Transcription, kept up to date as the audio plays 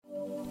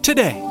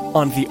Today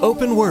on The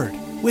Open Word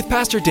with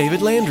Pastor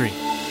David Landry.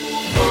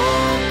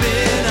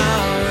 Open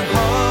our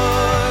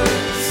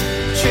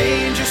hearts,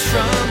 change us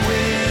from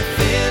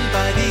within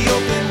by the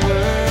open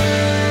word.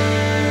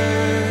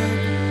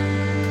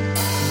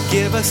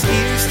 Give us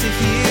ears to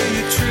hear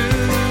your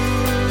truth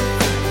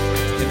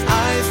and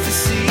eyes to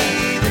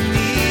see the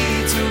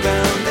needs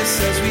around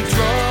us as we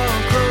draw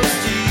close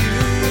to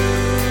you.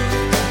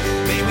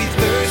 May we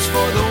thirst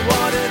for the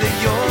water that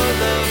your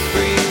love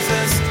brings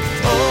us.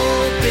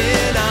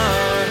 Open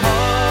our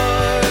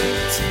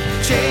hearts,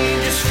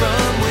 change us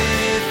from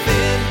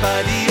within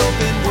by the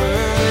open word.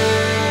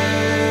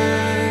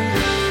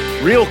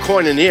 Real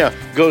koinonia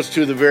goes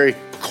to the very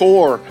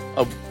core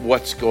of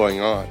what's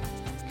going on.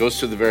 It goes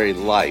to the very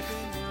life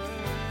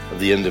of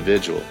the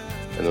individual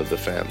and of the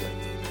family.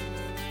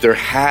 There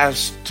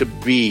has to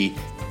be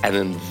an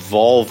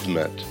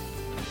involvement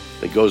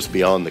that goes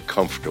beyond the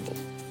comfortable.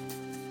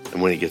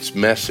 And when it gets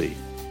messy,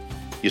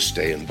 you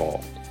stay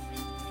involved.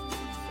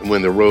 And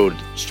when the road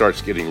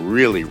starts getting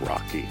really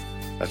rocky,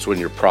 that's when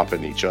you're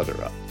propping each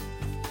other up.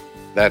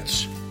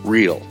 That's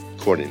real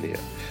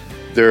koinonia.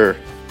 There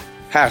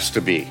has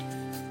to be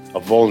a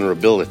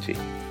vulnerability.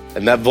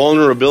 And that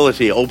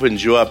vulnerability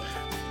opens you up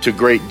to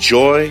great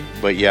joy,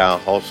 but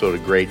also to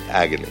great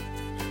agony.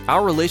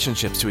 Our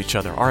relationships to each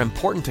other are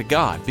important to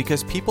God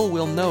because people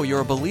will know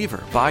you're a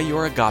believer by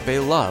your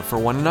agape love for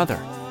one another.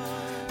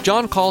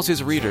 John calls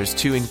his readers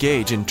to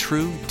engage in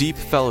true, deep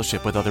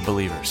fellowship with other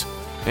believers.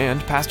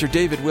 And Pastor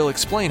David will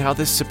explain how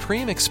this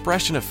supreme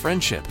expression of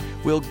friendship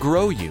will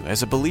grow you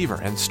as a believer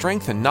and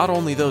strengthen not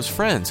only those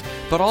friends,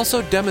 but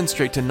also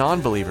demonstrate to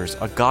non-believers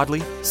a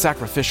godly,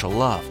 sacrificial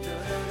love.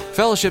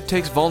 Fellowship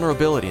takes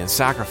vulnerability and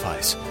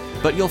sacrifice,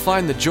 but you'll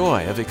find the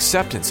joy of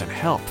acceptance and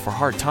help for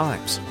hard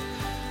times.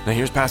 Now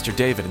here's Pastor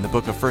David in the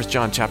book of 1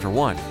 John chapter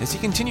 1 as he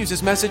continues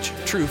his message,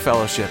 True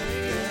Fellowship.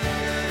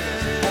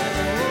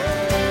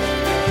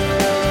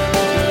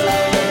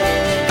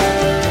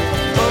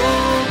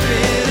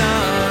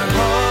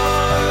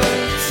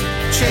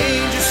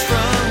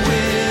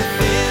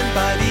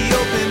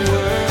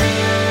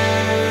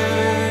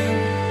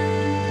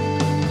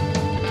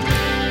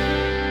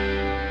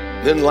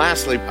 Then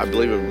lastly, I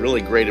believe of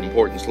really great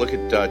importance, look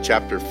at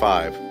chapter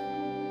 5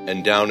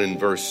 and down in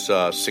verse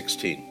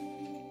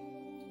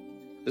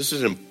 16. This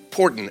is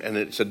important, and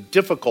it's a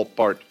difficult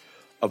part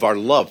of our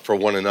love for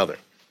one another.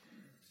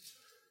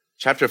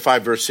 Chapter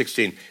 5, verse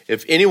 16.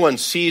 If anyone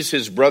sees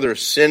his brother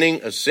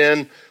sinning a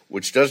sin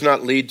which does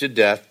not lead to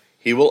death,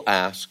 he will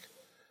ask,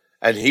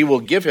 and he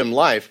will give him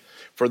life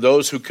for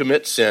those who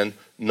commit sin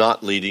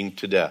not leading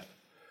to death.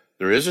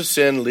 There is a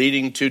sin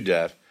leading to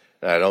death.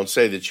 I don't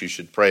say that you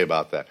should pray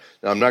about that.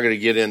 Now, I'm not going to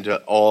get into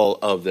all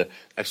of the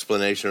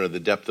explanation or the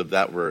depth of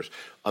that verse,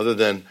 other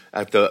than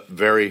at the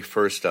very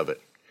first of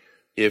it.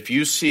 If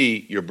you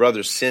see your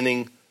brother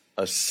sinning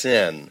a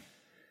sin,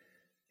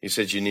 he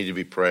says you need to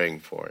be praying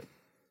for him,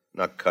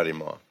 not cut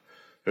him off.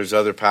 There's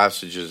other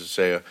passages that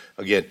say,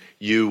 again,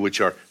 you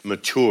which are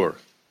mature,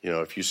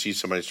 if you see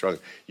somebody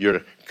struggling, you're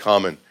to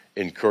come and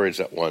encourage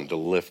that one, to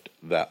lift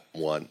that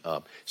one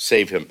up.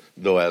 Save him,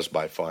 though as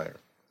by fire.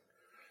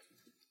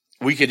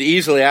 We could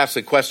easily ask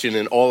the question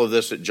in all of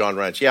this that John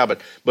writes,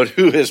 but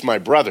who is my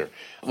brother?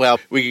 Well,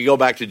 we could go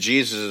back to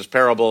Jesus'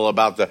 parable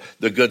about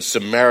the Good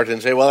Samaritan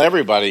and say, well,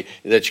 everybody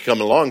that you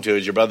come along to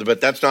is your brother,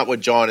 but that's not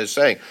what John is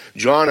saying.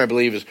 John, I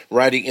believe, is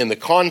writing in the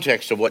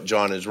context of what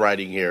John is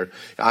writing here.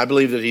 I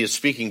believe that he is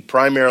speaking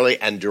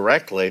primarily and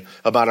directly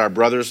about our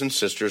brothers and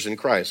sisters in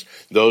Christ,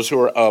 those who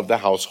are of the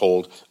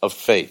household of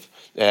faith.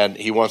 And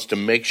he wants to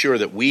make sure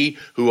that we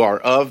who are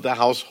of the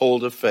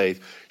household of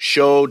faith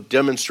show,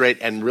 demonstrate,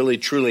 and really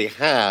truly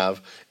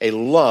have a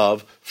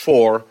love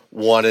for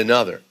one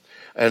another.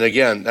 And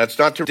again, that's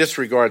not to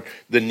disregard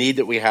the need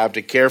that we have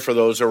to care for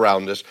those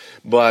around us,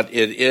 but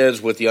it is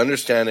with the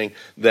understanding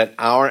that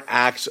our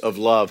acts of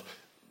love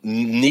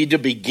need to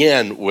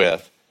begin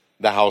with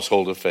the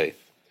household of faith,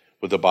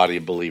 with the body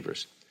of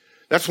believers.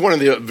 That's one of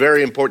the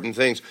very important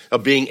things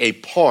of being a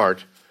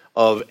part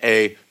of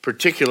a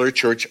particular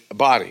church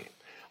body.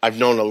 I've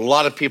known a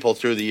lot of people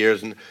through the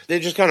years, and they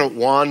just kind of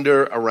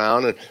wander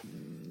around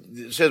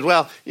and says,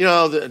 well,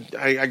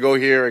 I go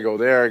here, I go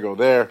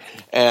there,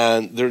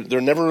 and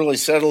they're never really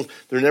settled.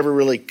 They're never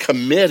really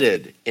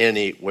committed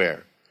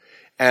anywhere.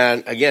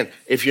 And again,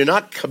 if you're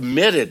not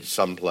committed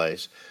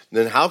someplace,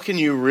 then how can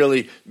you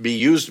really be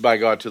used by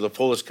God to the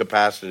fullest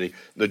capacity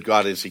that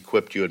God has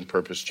equipped you and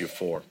purposed you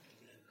for?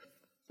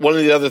 One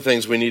of the other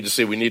things we need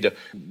to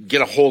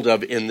get a hold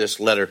of in this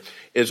letter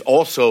is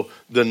also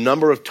the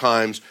number of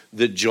times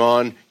that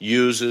John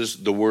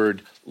uses the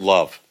word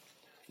love.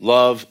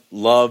 Love,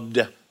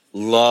 loved,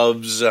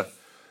 loves.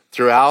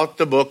 Throughout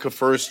the book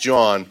of 1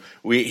 John,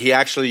 he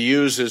actually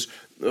uses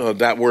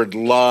that word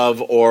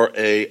love, or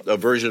a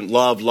version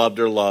love, loved,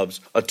 or loves,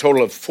 a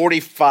total of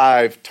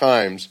 45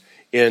 times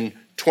in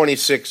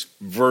 26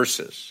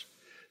 verses.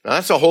 Now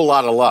that's a whole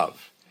lot of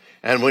love.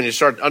 And when you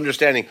start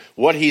understanding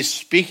what he's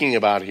speaking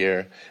about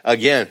here,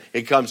 again,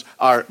 it comes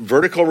our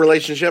vertical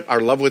relationship,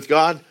 our love with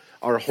God,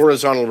 our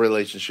horizontal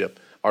relationship,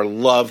 our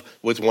love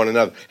with one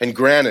another. And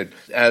granted,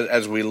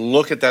 as we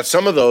look at that,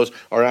 some of those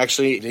are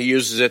actually, he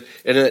uses it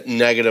in a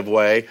negative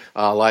way,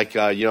 like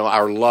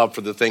our love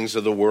for the things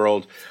of the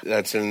world.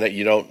 That's in that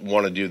you don't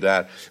want to do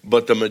that.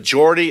 But the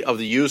majority of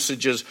the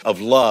usages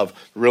of love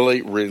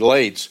really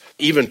relates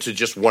even to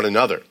just one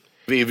another.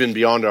 Even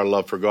beyond our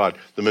love for God,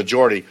 the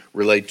majority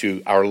relate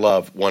to our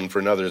love one for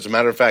another. As a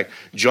matter of fact,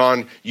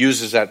 John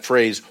uses that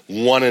phrase,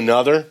 one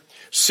another,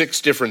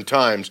 6 different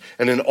times.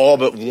 And in all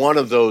but one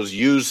of those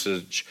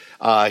usage,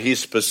 he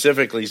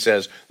specifically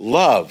says,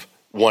 love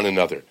one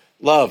another,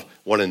 love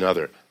one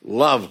another,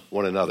 love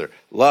one another,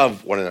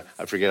 love one another.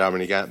 I forget how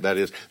many that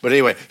is. But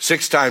anyway,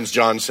 6 times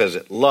John says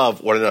it,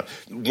 love one another.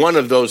 One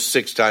of those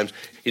 6 times,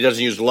 he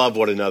doesn't use love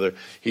one another.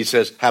 He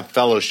says, have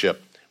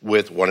fellowship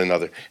with one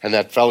another. And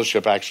that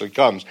fellowship actually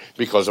comes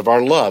because of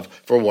our love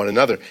for one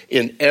another.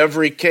 In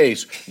every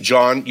case,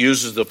 John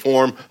uses the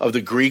form of the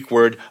Greek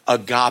word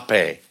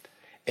agape,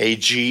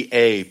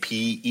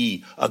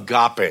 A-G-A-P-E,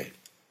 agape.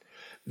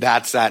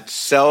 That's that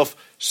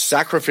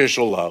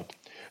self-sacrificial love,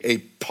 a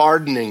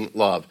pardoning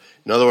love.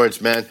 In other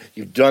words, man,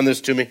 you've done this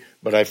to me,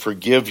 but I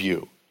forgive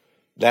you.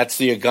 That's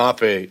the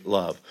agape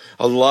love.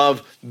 A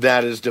love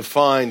that is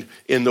defined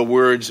in the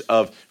words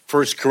of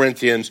 1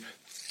 Corinthians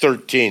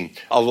 13.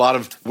 A lot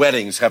of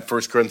weddings have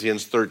 1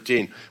 Corinthians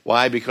 13.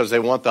 Why? Because they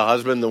want the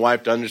husband and the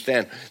wife to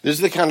understand this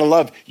is the kind of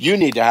love you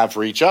need to have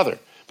for each other.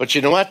 But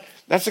you know what?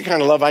 That's the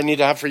kind of love I need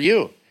to have for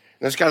you.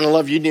 That's the kind of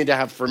love you need to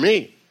have for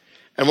me.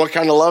 And what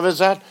kind of love is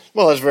that?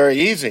 Well, it's very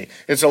easy.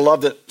 It's a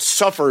love that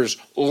suffers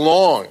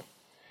long.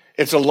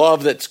 It's a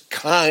love that's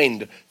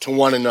kind to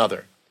one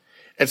another.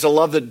 It's a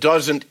love that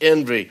doesn't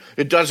envy.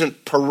 It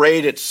doesn't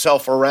parade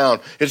itself around.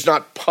 It's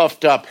not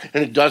puffed up,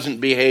 and it doesn't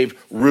behave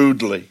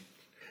rudely.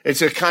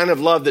 It's a kind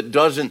of love that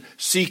doesn't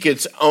seek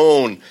its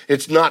own.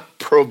 It's not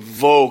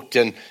provoked,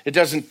 and it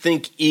doesn't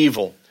think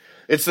evil.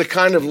 It's the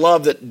kind of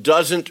love that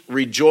doesn't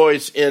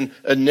rejoice in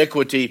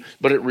iniquity,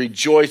 but it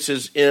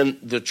rejoices in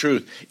the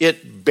truth.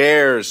 It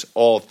bears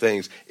all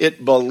things.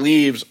 It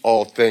believes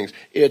all things.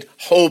 It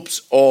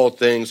hopes all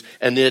things,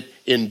 and it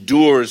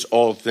endures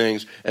all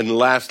things. And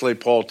lastly,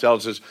 Paul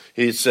tells us,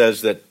 he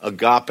says that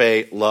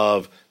agape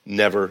love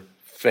never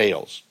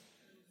fails.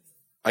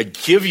 I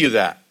give you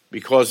that.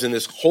 Because in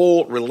this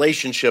whole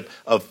relationship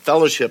of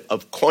fellowship,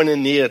 of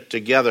koinonia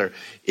together,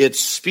 it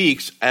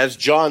speaks, as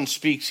John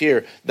speaks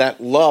here,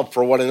 that love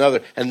for one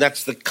another. And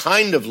that's the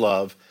kind of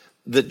love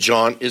that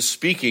John is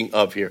speaking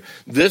of here.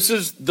 This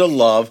is the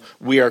love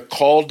we are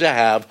called to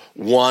have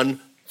one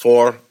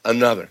for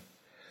another.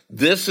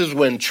 This is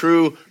when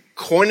true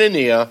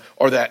koinonia,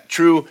 or that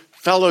true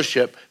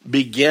fellowship,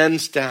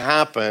 begins to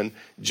happen,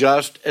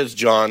 just as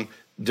John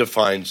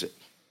defines it.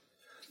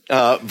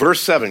 Verse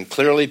 7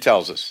 clearly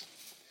tells us,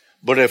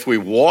 but if we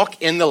walk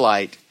in the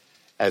light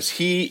as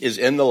he is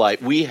in the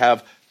light, we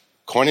have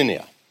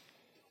koinonia.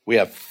 We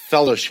have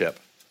fellowship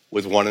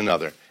with one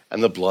another.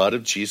 And the blood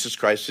of Jesus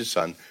Christ, his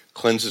son,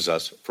 cleanses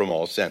us from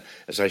all sin.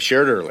 As I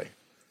shared earlier,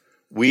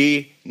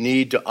 we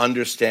need to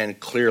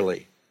understand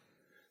clearly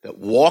that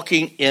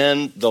walking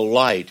in the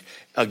light,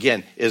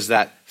 again, is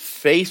that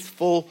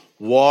faithful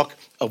walk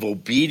of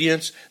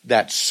obedience,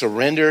 that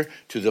surrender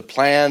to the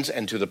plans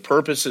and to the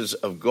purposes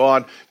of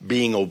God,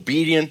 being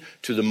obedient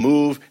to the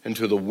move and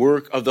to the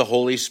work of the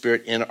Holy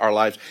Spirit in our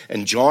lives.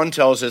 And John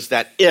tells us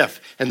that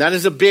if, and that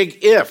is a big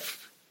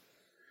if.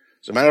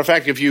 As a matter of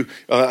fact, if you,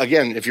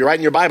 if you're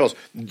writing your Bibles,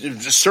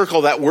 just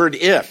circle that word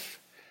if.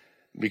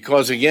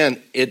 Because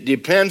again, it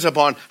depends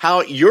upon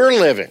how you're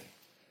living.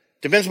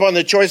 Depends upon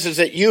the choices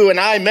that you and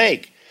I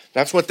make.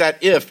 That's what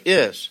that if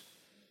is.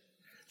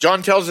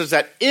 John tells us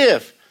that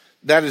if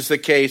that is the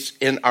case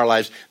in our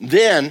lives,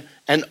 then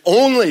and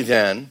only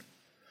then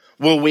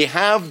will we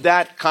have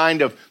that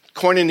kind of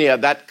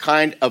koinonia, that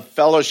kind of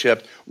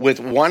fellowship with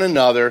one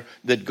another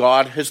that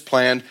God has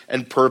planned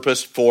and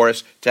purposed for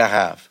us to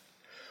have.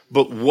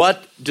 But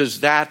what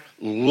does that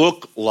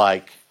look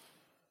like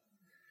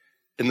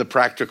in the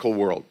practical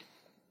world,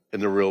 in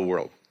the real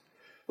world?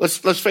 Let's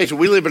face it,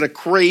 we live in a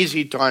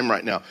crazy time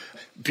right now.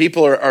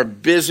 People are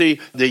busy.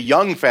 The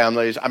young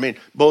families,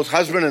 both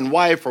husband and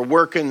wife are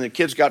working. The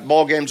kids got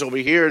ball games over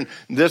here and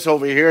this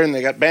over here, and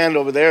they got band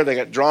over there. They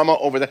got drama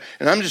over there.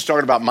 And I'm just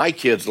talking about my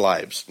kids'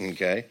 lives,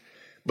 okay?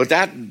 But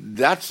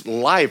that's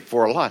life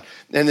for a lot.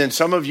 And then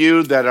some of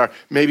you that are,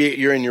 maybe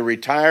you're in your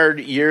retired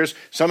years,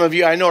 some of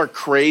you I know are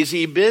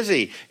crazy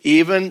busy,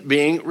 even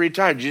being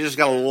retired. You just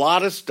got a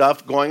lot of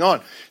stuff going on.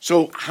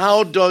 So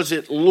how does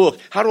it look?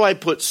 How do I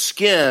put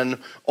skin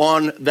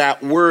on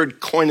that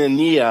word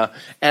koinonia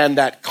and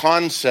that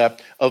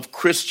concept of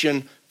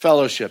Christian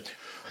fellowship?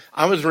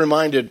 I was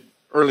reminded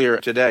earlier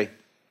today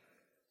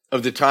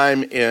of the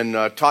time in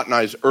Todd and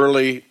I's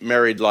early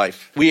married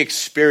life. We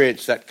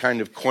experienced that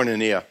kind of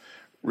koinonia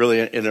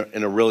really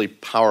in a really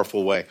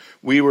powerful way.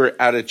 We were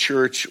at a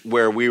church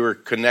where we were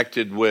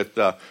connected with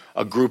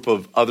a group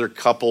of other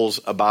couples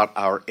about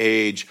our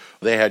age.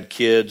 They had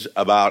kids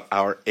about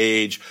our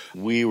age.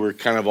 We were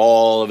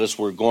all of us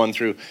were going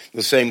through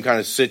the same kind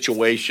of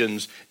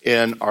situations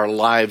in our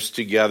lives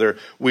together.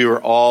 We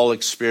were all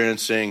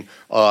experiencing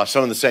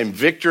some of the same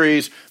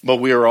victories, but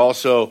we were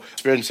also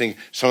experiencing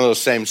some of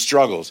those same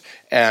struggles.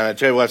 And I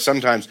tell you what,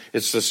 sometimes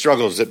it's the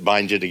struggles that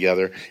bind you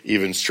together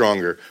even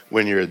stronger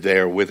when you're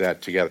there with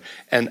that together.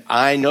 And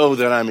I know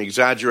that I'm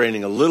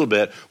exaggerating a little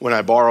bit when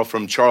I borrow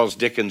from Charles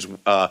Dickens'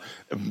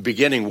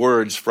 beginning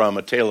words from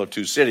A Tale of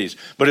Two Cities,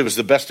 but it was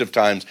the best of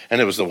times and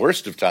it was the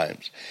worst of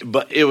times.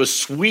 But it was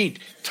sweet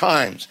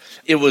times.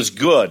 It was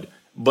good,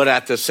 but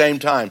at the same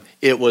time,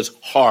 it was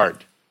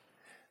hard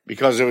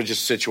because there were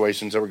just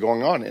situations that were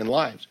going on in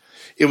lives.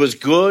 It was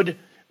good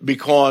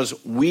because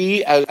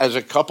we, as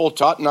a couple,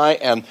 Tot and I,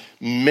 and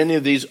many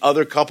of these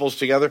other couples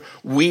together,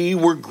 we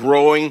were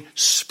growing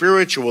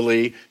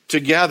spiritually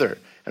together.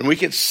 And we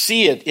could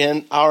see it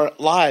in our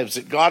lives,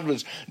 that God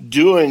was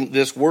doing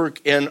this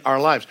work in our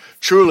lives.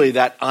 Truly,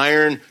 that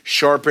iron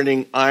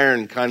sharpening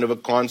iron kind of a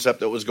concept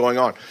that was going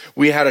on.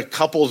 We had a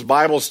couples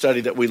Bible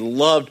study that we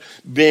loved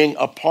being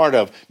a part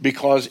of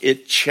because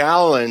it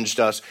challenged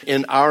us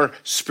in our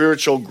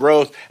spiritual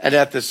growth. And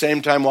at the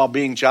same time, while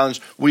being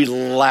challenged, we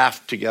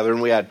laughed together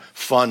and we had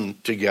fun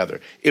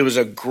together. It was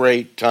a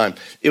great time.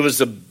 It was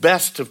the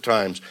best of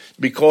times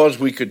because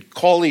we could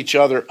call each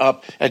other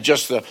up at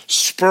just the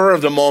spur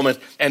of the moment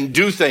and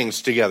do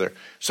things together.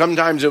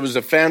 Sometimes it was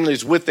the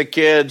families with the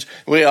kids.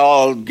 We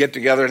all get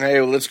together and, hey,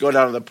 let's go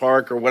down to the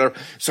park or whatever.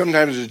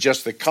 Sometimes it was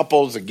just the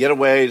couples, the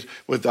getaways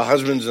with the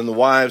husbands and the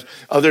wives.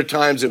 Other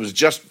times it was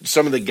just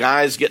some of the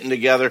guys getting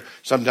together.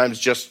 Sometimes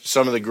just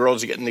some of the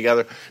girls getting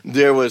together.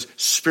 There was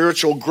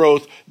spiritual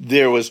growth.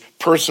 There was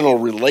personal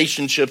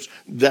relationships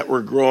that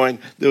were growing.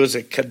 There was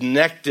a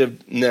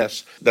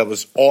connectiveness that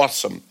was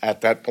awesome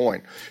at that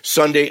point.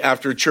 Sunday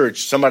after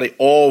church, somebody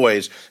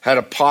always had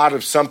a pot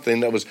of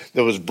something that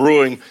was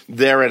brewing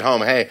there at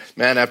home. Hey,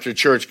 man, after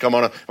church, come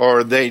on.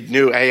 Or they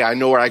knew, hey, I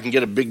know where I can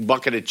get a big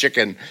bucket of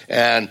chicken,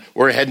 and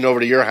we're heading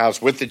over to your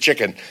house with the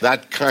chicken.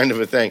 That kind of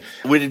a thing.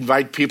 We'd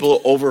invite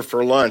people over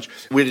for lunch.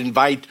 We'd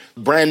invite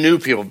brand new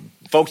people,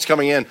 folks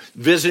coming in,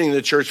 visiting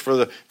the church for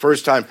the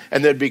first time,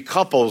 and there'd be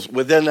couples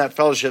within that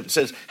fellowship that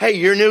says, hey,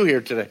 you're new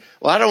here today.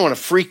 Well, I don't want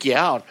to freak you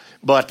out,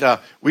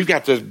 but we've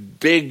got this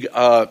big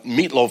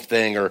meatloaf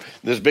thing or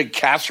this big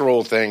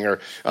casserole thing or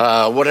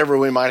whatever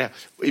we might have.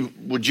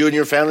 Would you and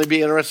your family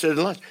be interested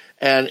in lunch?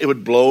 And it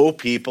would blow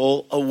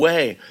people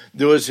away.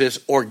 There was this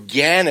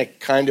organic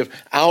kind of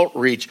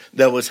outreach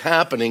that was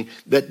happening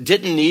that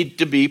didn't need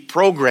to be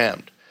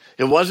programmed.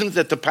 It wasn't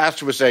that the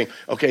pastor was saying,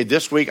 okay,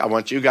 this week I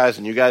want you guys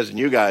and you guys and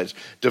you guys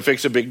to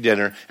fix a big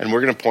dinner and we're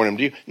going to point them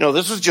to you. No,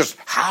 this was just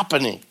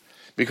happening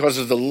because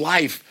of the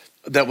life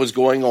that was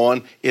going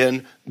on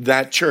in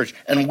that church.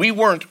 And we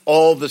weren't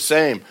all the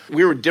same.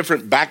 We were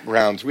different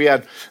backgrounds. We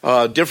had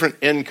different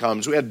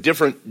incomes. We had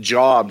different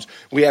jobs.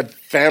 We had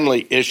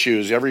family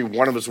issues. Every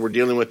one of us were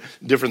dealing with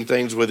different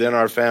things within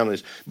our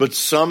families. But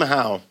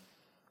somehow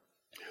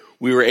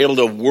we were able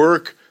to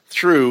work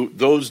through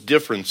those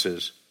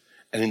differences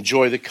and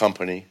enjoy the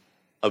company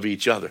of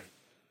each other.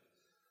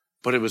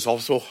 But it was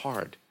also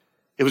hard.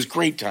 It was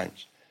great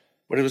times,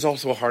 but it was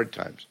also hard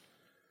times.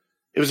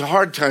 It was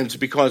hard times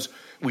because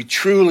we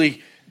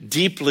truly,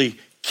 deeply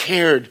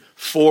cared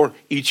for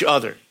each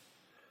other.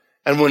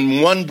 And when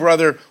one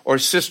brother or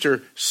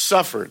sister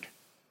suffered,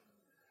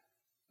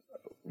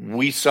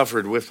 we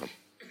suffered with them.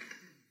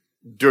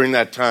 During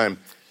that time,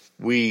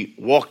 we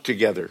walked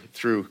together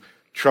through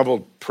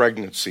troubled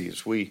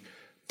pregnancies. We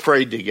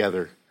prayed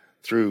together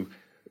through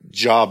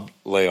job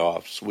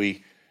layoffs.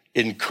 We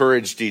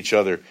encouraged each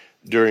other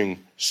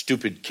during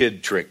stupid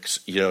kid tricks,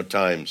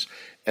 times,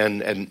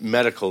 and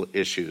medical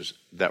issues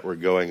that were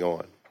going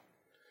on.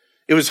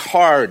 It was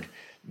hard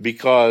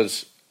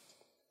because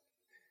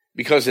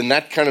in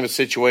that kind of a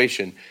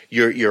situation,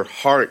 your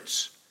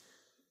hearts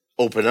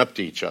open up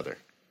to each other.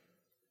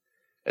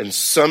 And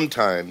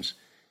sometimes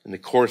in the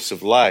course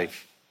of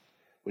life,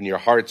 when your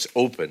hearts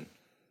open,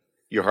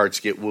 your hearts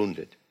get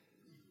wounded.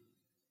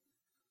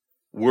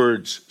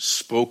 Words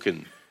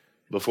spoken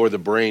before the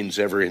brain's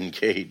ever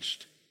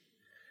engaged.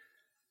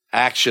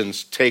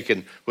 Actions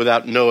taken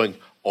without knowing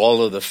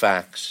all of the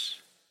facts.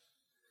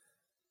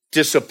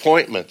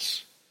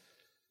 Disappointments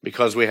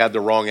because we had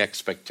the wrong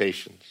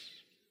expectations.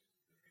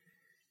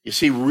 You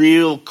see,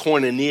 real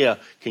koinonia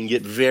can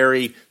get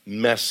very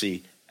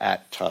messy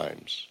at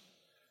times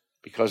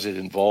because it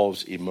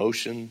involves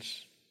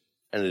emotions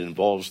and it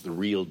involves the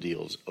real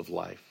deals of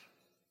life.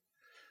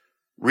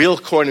 Real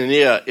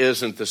koinonia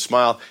isn't the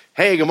smile.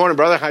 Hey, good morning,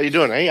 brother. How you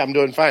doing? Hey, I'm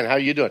doing fine. How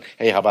you doing?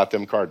 Hey, how about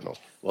them Cardinals?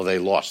 Well, they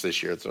lost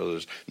this year, so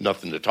there's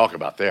nothing to talk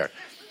about there.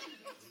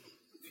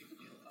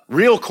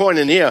 Real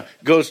koinonia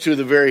goes to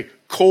the very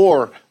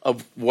core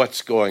of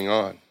what's going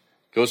on.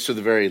 Goes to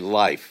the very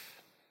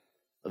life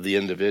of the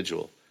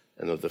individual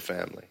and of the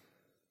family.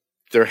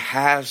 There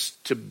has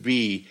to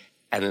be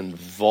an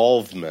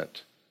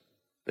involvement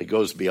that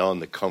goes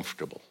beyond the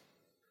comfortable.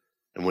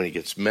 And when it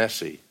gets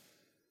messy,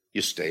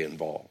 you stay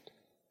involved.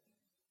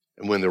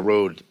 And when the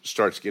road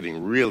starts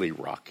getting really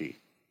rocky,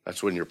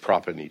 that's when you're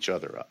propping each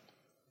other up.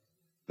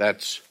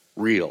 That's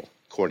real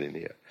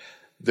koinonia.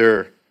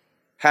 There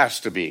has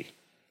to be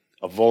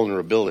a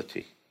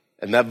vulnerability.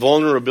 And that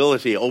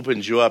vulnerability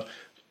opens you up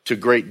to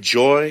great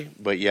joy,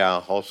 but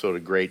also to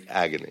great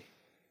agony.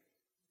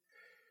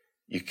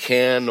 You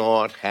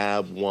cannot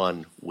have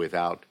one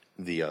without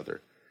the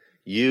other.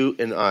 You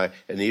and I,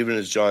 and even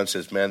as John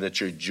says, man, that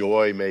your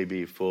joy may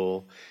be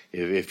full.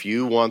 If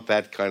you want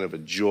that kind of a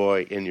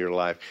joy in your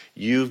life,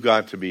 you've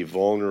got to be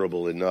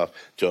vulnerable enough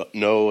to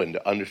know and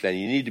to understand.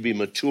 You need to be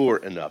mature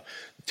enough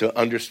to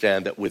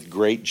understand that with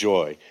great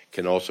joy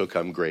can also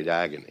come great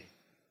agony.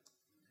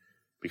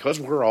 Because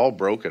we're all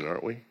broken,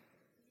 aren't we?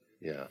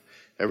 Yeah,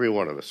 every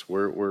one of us,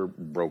 we're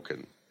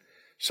broken.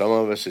 Some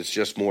of us, it's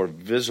just more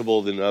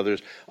visible than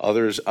others.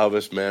 Others of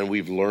us, man,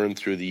 we've learned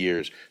through the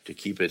years to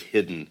keep it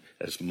hidden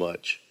as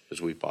much as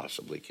we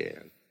possibly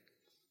can.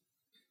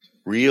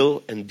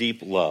 Real and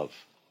deep love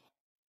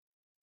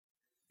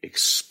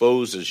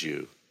exposes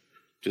you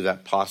to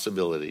that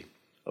possibility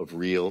of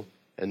real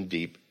and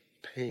deep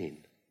pain.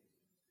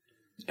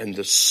 And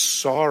the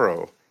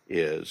sorrow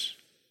is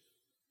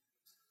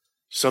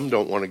some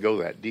don't want to go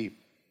that deep.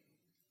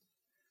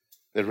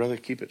 They'd rather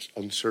keep it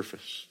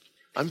unsurfaced.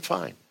 I'm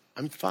fine.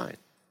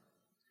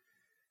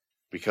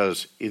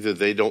 Because either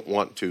they don't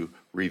want to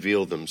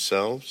reveal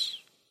themselves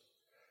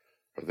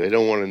or they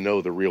don't want to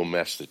know the real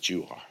mess that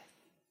you are.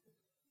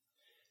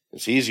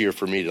 It's easier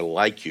for me to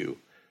like you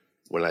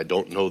when I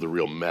don't know the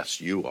real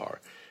mess you are,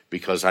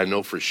 because I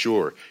know for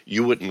sure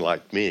you wouldn't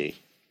like me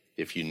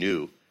if you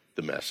knew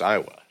the mess I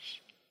was.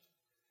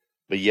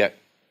 But yet,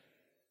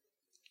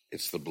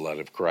 it's the blood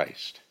of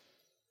Christ.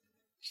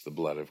 It's the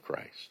blood of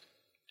Christ.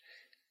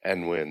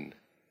 And when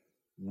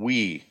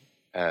we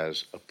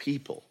as a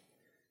people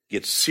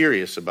get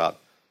serious about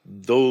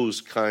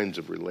those kinds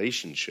of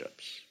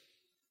relationships,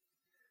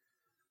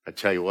 I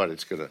tell you what,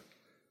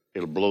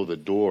 it'll blow the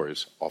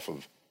doors off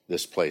of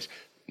this place.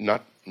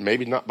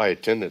 Maybe not by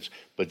attendance,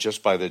 but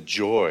just by the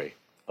joy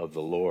of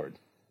the Lord.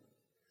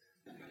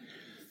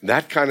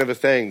 That kind of a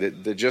thing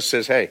that just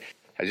says, hey,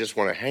 I just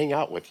want to hang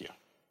out with you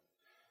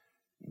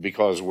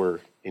because we're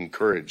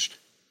encouraged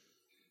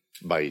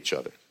by each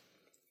other.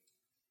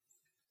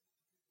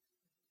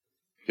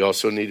 You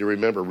also need to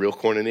remember real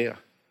koinonia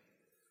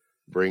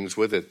brings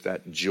with it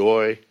that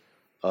joy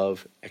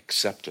of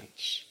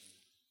acceptance,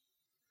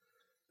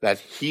 that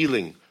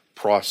healing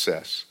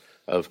process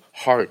of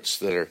hearts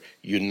that are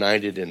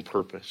united in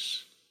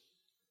purpose,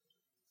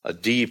 a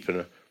deep and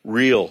a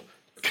real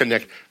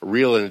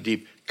and a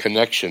deep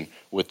connection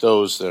with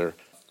those that are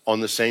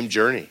on the same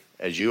journey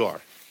as you are.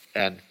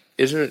 And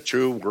isn't it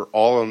true we're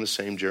all on the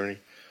same journey?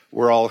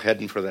 We're all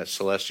heading for that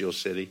celestial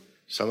city.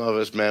 Some of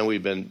us, man,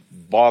 we've been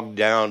bogged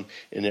down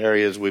in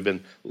areas. We've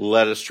been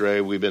led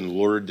astray. We've been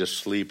lured to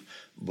sleep.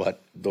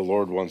 But the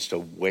Lord wants to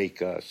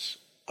wake us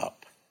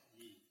up.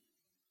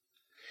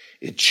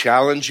 It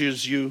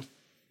challenges you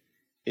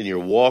in your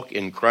walk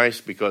in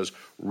Christ because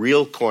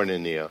real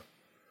koinonia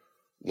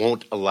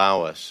won't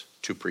allow us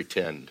to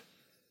pretend.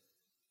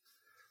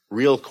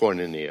 Real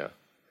koinonia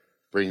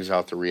brings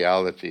out the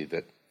reality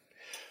that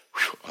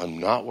I'm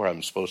not where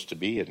I'm supposed to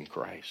be in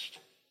Christ.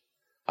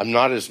 I'm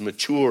not as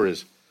mature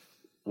as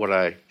what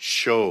I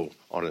show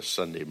on a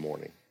Sunday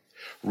morning.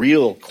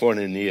 Real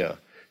koinonia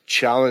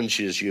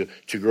challenges you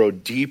to grow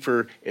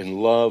deeper in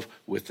love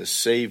with the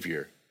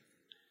Savior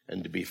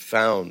and to be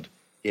found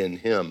in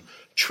Him.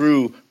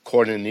 True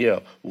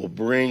koinonia will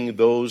bring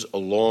those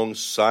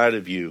alongside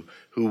of you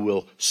who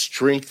will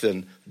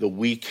strengthen the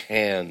weak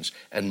hands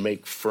and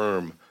make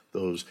firm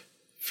those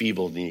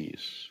feeble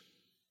knees.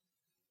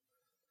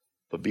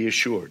 But be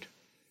assured,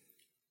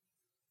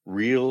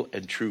 real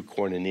and true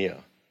koinonia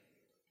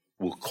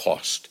will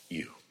cost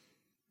you.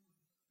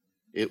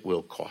 It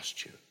will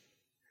cost you.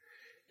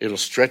 It'll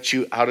stretch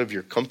you out of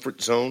your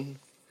comfort zone.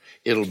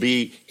 It'll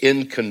be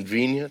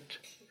inconvenient.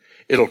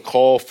 It'll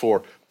call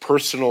for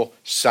personal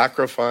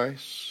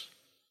sacrifice.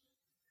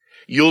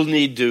 You'll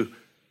need to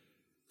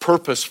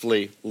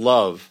purposefully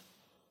love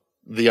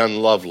the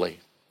unlovely.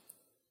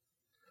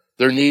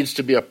 There needs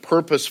to be a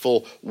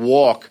purposeful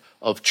walk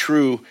of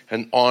true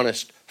and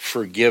honest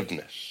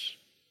forgiveness.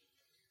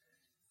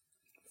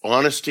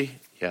 Honesty,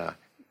 yeah.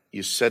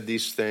 You said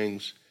these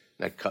things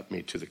that cut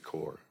me to the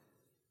core.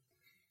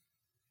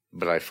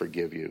 But I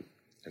forgive you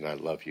and I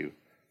love you.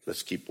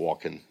 Let's keep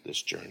walking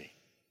this journey.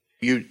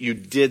 You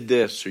did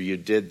this or you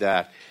did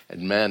that,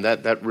 and man,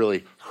 that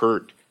really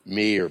hurt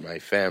me or my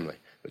family.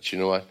 But you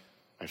know what?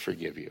 I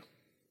forgive you.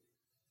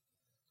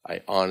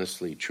 I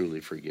honestly,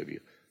 truly forgive you.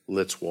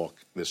 Let's walk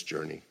this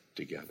journey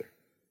together.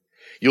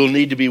 You'll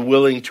need to be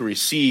willing to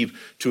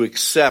receive, to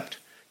accept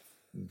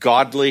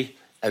godly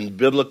and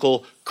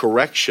biblical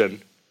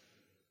correction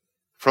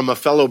from a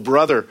fellow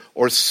brother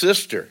or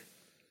sister,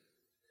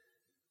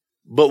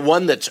 but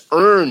one that's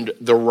earned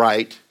the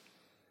right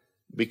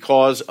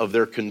because of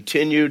their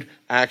continued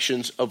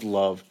actions of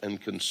love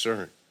and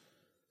concern.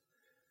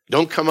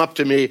 Don't come up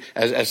to me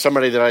as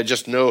somebody that I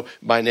just know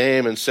by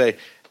name and say,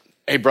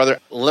 hey, brother,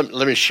 let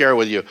me share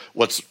with you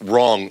what's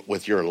wrong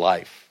with your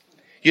life.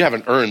 You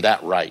haven't earned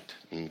that right,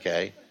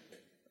 okay?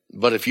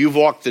 But if you've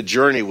walked the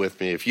journey with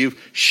me, if you've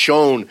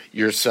shown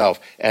yourself,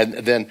 and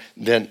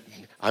then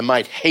I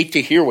might hate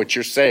to hear what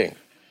you're saying.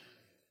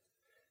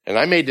 And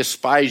I may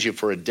despise you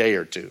for a day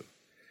or two.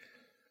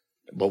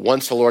 But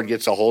once the Lord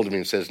gets a hold of me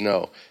and says,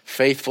 no,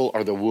 faithful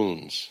are the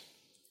wounds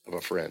of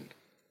a friend.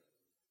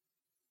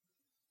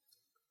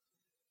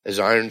 As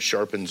iron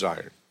sharpens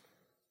iron,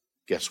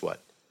 guess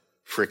what?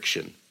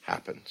 Friction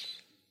happens.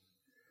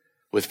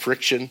 With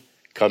friction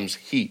comes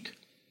heat.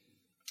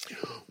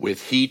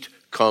 With heat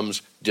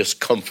comes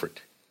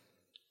discomfort.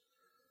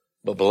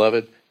 But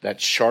beloved, that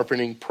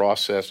sharpening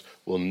process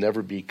will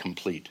never be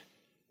complete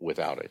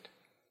without it.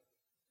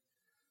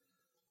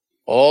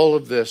 All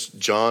of this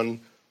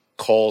John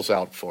calls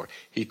out for.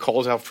 He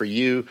calls out for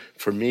you,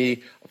 for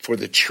me, for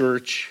the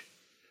church,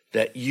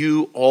 that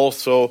you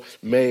also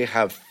may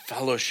have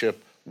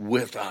fellowship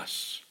with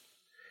us.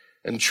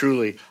 And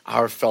truly,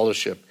 our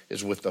fellowship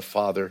is with the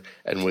Father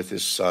and with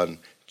his Son,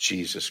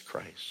 Jesus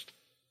Christ.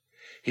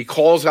 He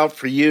calls out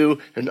for you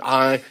and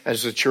I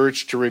as the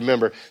church to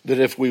remember that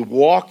if we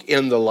walk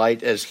in the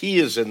light as he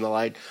is in the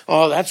light,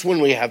 that's when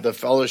we have the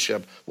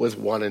fellowship with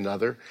one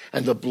another.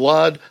 And the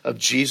blood of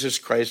Jesus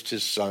Christ,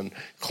 his Son,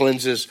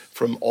 cleanses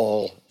from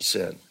all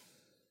sin.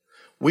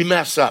 We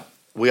mess up.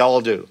 We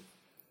all do.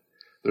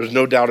 There's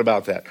no doubt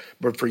about that.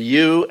 But for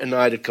you and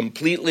I to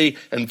completely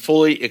and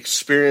fully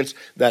experience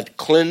that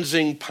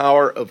cleansing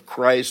power of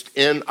Christ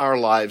in our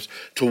lives,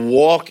 to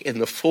walk in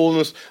the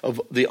fullness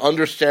of the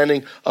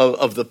understanding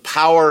of the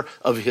power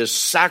of his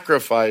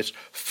sacrifice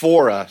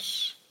for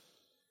us,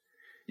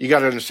 you got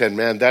to understand,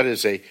 man, that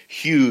is a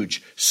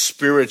huge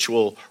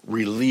spiritual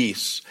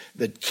release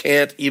that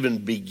can't even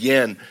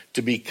begin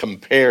to be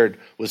compared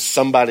with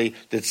somebody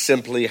that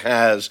simply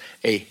has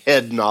a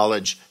head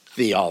knowledge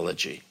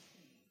theology.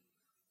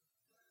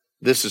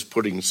 This is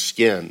putting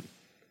skin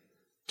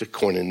to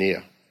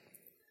koinonia.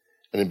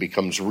 And it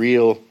becomes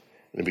real,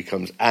 and it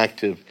becomes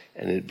active,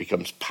 and it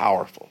becomes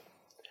powerful.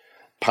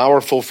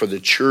 Powerful for the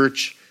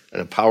church,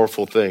 and a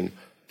powerful thing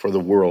for the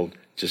world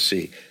to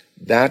see.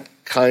 That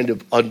kind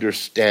of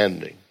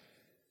understanding,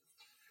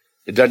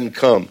 it doesn't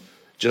come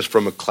just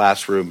from a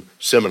classroom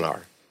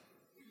seminar.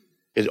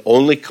 It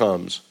only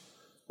comes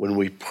when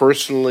we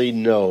personally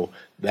know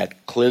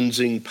that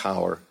cleansing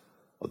power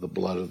of the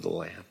blood of the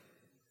Lamb.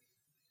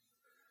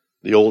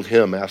 The old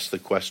hymn asks the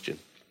question,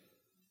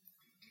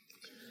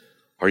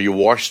 are you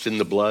washed in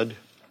the blood?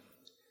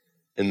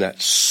 In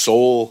that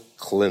soul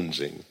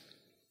cleansing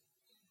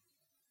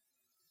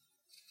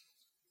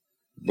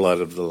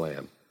blood of the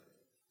Lamb.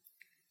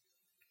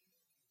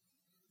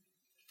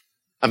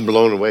 I'm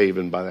blown away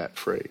even by that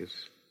phrase.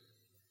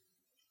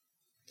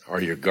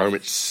 Are your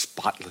garments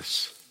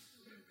spotless?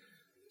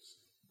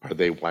 Are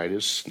they white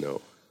as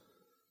snow?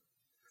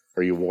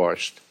 Are you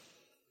washed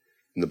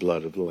in the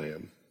blood of the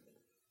Lamb?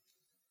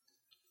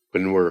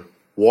 When we're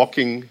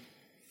walking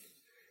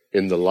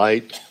in the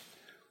light,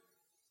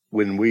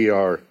 when we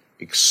are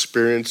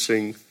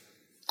experiencing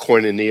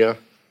koinonia,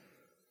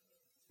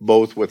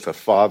 both with the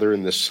Father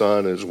and the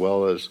Son, as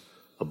well as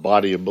a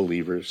body of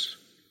believers,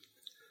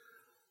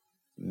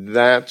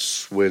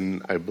 that's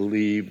when I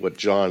believe what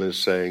John is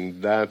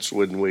saying, that's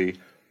when we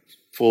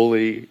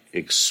fully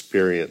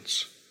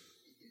experience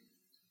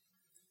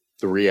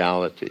the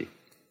reality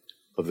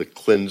of the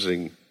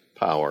cleansing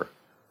power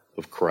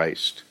of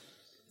Christ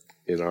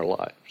in our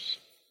lives.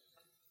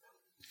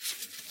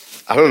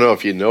 I don't know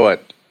if you know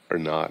it or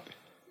not,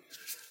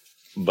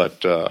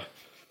 but 1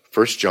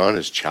 John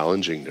is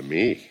challenging to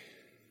me.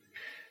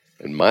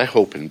 And my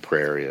hope and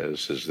prayer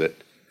is that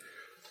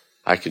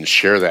I can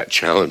share that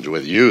challenge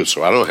with you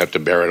so I don't have to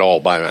bear it all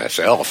by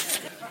myself.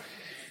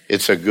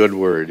 It's a good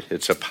word.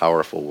 It's a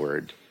powerful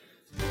word.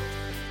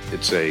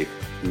 It's a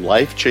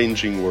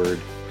life-changing word.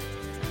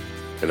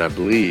 And I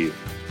believe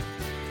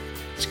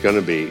it's going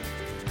to be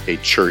a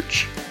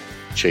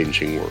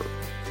church-changing word.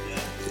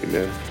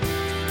 Amen.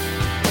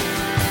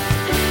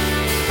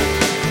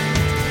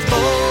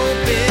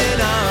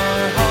 Open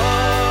our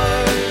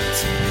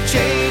hearts,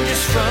 change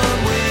us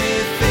from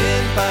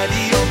within by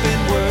the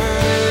open word.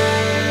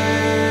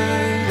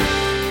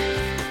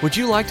 Would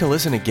you like to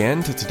listen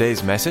again to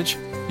today's message?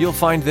 You'll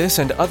find this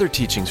and other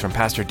teachings from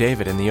Pastor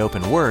David in the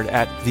Open Word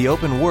at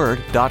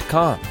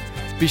theopenword.com.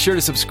 Be sure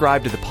to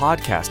subscribe to the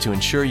podcast to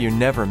ensure you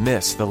never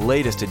miss the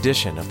latest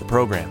edition of the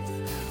program.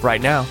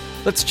 Right now,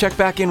 let's check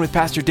back in with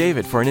Pastor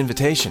David for an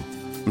invitation.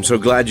 I'm so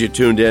glad you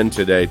tuned in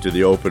today to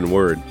the Open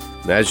Word.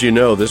 And as you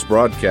know, this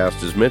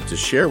broadcast is meant to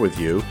share with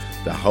you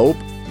the hope,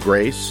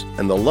 grace,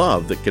 and the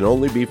love that can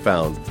only be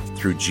found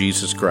through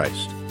Jesus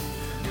Christ.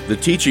 The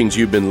teachings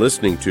you've been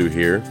listening to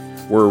here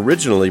were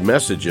originally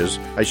messages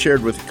I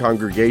shared with the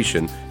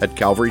congregation at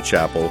Calvary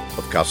Chapel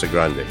of Casa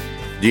Grande.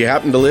 Do you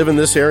happen to live in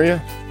this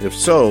area? If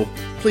so,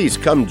 please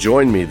come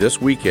join me this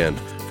weekend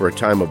for a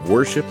time of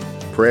worship,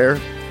 prayer,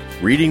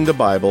 reading the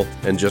Bible,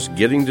 and just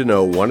getting to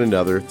know one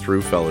another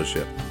through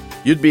fellowship.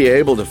 You'd be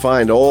able to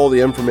find all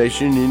the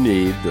information you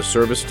need, the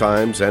service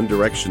times and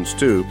directions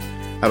too,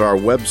 at our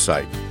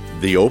website,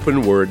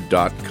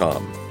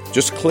 theopenword.com.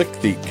 Just click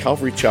the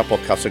Calvary Chapel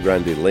Casa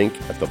Grande link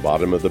at the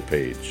bottom of the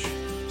page.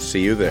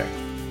 See you there.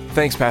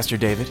 Thanks, Pastor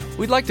David.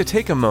 We'd like to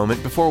take a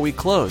moment before we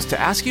close to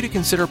ask you to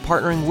consider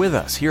partnering with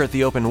us here at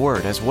The Open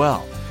Word as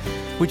well.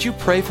 Would you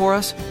pray for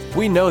us?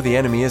 We know the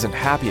enemy isn't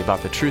happy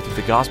about the truth of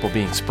the gospel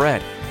being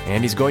spread,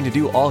 and he's going to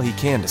do all he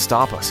can to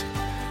stop us.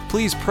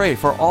 Please pray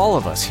for all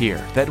of us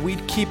here that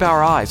we'd keep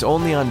our eyes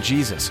only on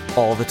Jesus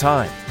all the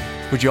time.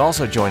 Would you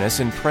also join us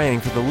in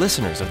praying for the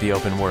listeners of The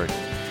Open Word?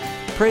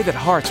 Pray that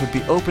hearts would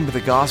be open to the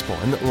gospel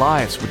and that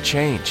lives would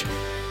change.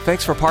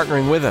 Thanks for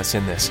partnering with us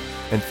in this,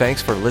 and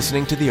thanks for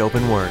listening to The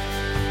Open Word.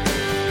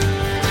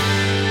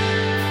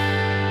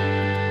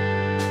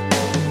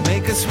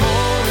 Make us more